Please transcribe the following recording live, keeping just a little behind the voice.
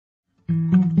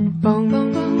Mr.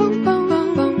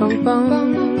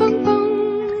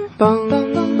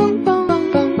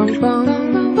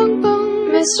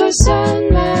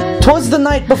 Sandman. 'Twas the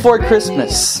night before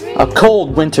Christmas, a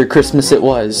cold winter Christmas it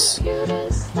was.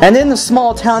 And in the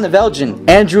small town of Elgin,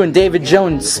 Andrew and David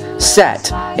Jones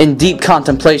sat in deep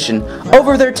contemplation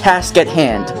over their task at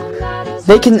hand.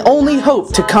 They can only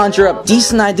hope to conjure up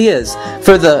decent ideas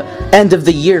for the end of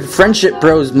the year Friendship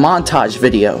Bros montage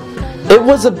video. It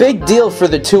was a big deal for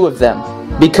the two of them,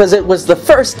 because it was the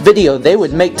first video they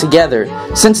would make together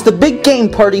since the Big Game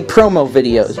Party promo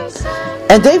videos.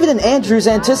 And David and Andrew's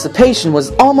anticipation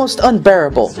was almost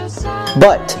unbearable.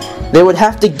 But they would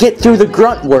have to get through the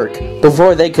grunt work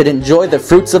before they could enjoy the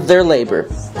fruits of their labor.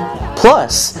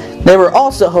 Plus, they were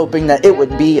also hoping that it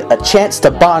would be a chance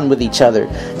to bond with each other,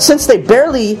 since they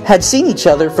barely had seen each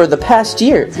other for the past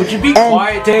year. Would you be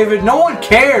quiet, David? No one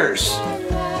cares.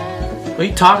 What are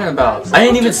you talking about? I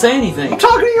didn't even say anything. I'm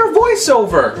talking to your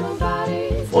voiceover.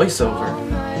 Voiceover?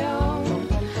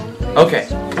 Okay,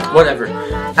 whatever.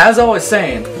 As I was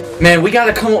saying, man, we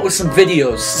gotta come up with some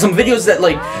videos that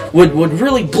like would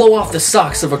really blow off the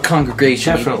socks of a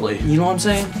congregation. Definitely. You know what I'm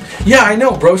saying? Yeah, I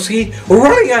know, broski. We're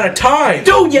running out of time.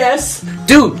 Dude, yes!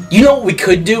 Dude, you know what we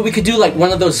could do? We could do like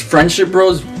one of those Friendship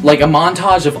Bros, like a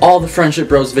montage of all the Friendship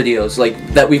Bros videos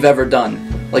like that we've ever done.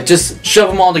 Like just shove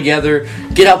them all together,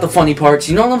 get out the funny parts,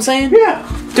 you know what I'm saying? Yeah.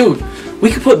 Dude,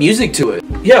 we could put music to it.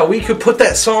 Yeah, we could put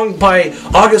that song by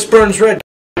August Burns Red.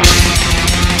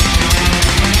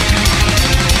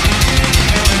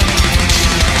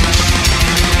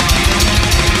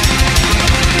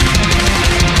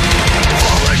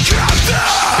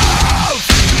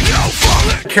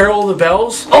 Carol of the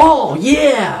Bells? Oh,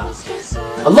 yeah!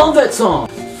 I love that song!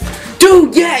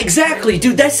 Dude, yeah, exactly!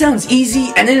 Dude, that sounds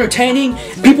easy and entertaining.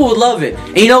 People would love it.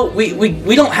 And you know,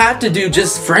 we don't have to do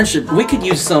just friendship. We could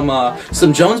use some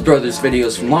Jones Brothers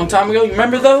videos from a long time ago. You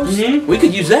remember those? Mm-hmm. We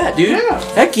could use that, dude. Yeah.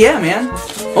 Heck yeah, man.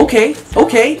 Okay.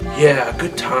 Yeah,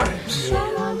 good times.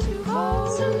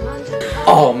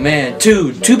 Oh man,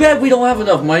 dude, too bad we don't have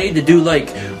enough money to do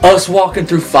like us walking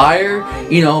through fire,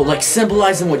 you know, like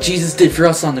symbolizing what Jesus did for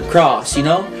us on the cross, you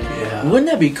know? Yeah. Wouldn't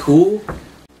that be cool?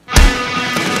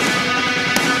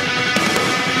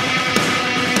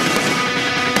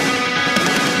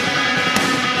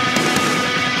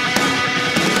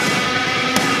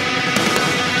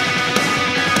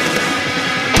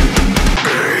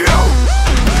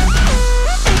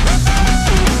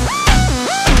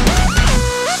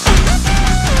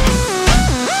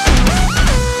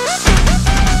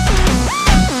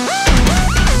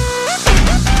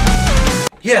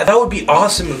 Yeah, that would be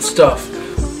awesome and stuff.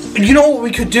 You know what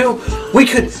we could do? We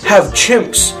could have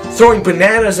chimps throwing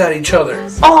bananas at each other.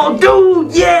 Oh,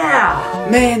 dude, yeah!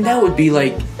 Man, that would be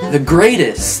like the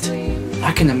greatest.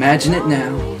 I can imagine it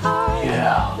now.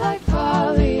 Yeah. Like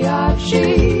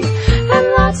Pagliacci,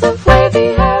 and lots of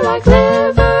wavy hair like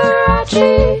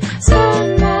Liberace.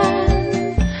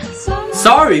 Sandman.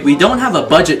 Sorry, we don't have a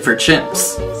budget for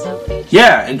chimps.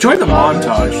 Yeah, enjoy the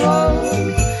montage.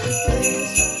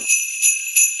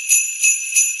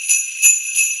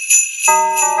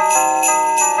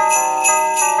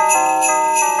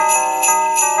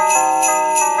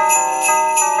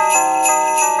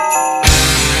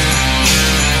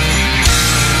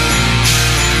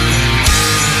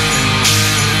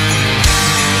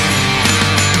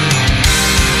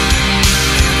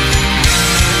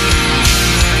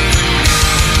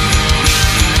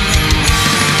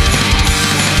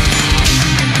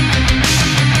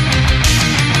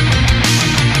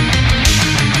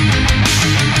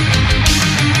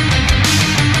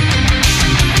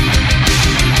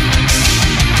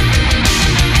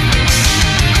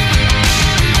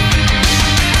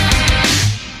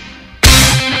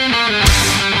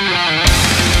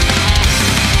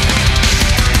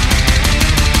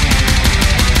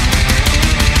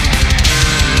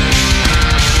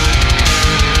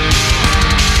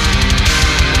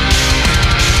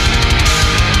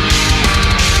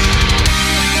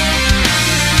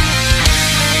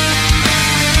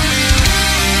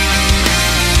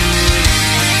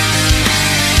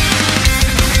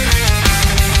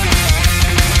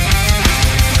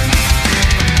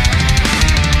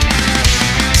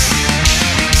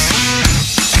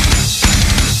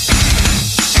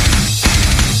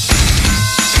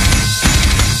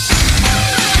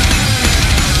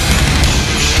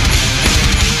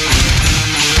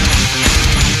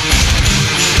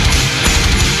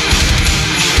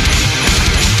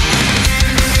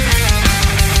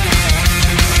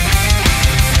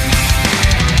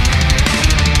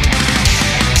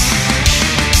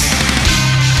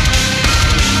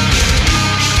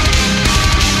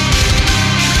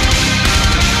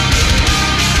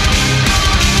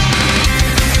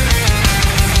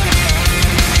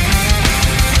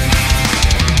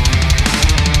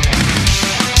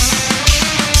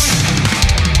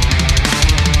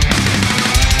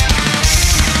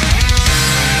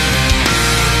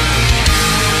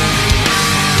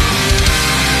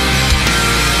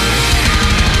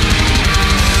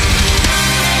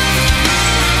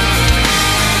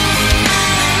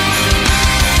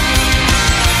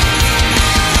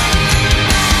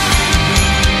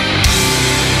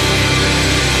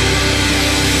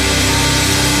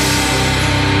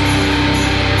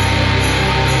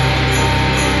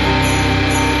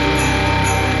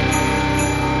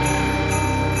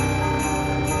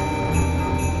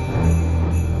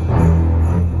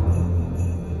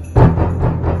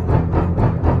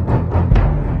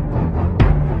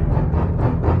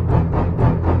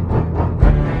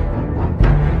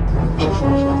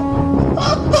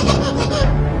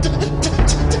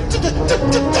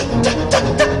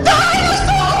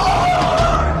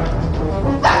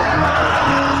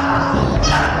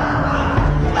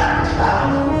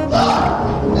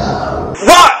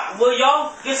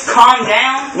 calm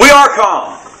down? We are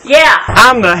calm. Yeah.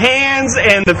 I'm the hands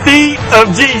and the feet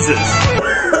of Jesus.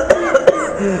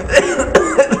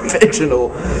 Fictional.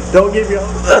 Don't give me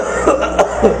all.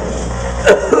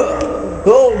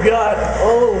 Oh God.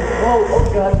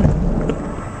 Oh God.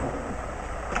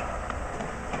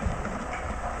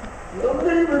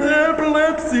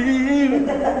 Epilepsy.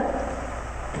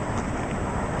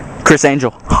 Chris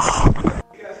Angel.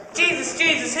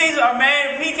 Jesus, he's our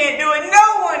man. If he can't do it,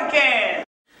 no one can.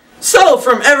 So,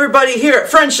 from everybody here at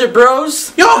Friendship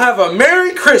Bros, Y'all have a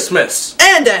Merry Christmas.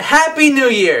 and a Happy New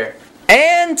Year.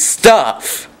 And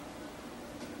stuff.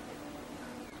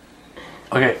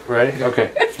 Okay, ready?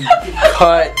 Okay.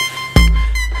 Cut.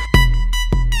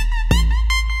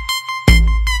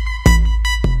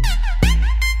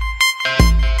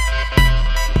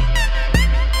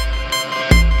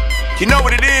 You know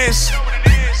what it is?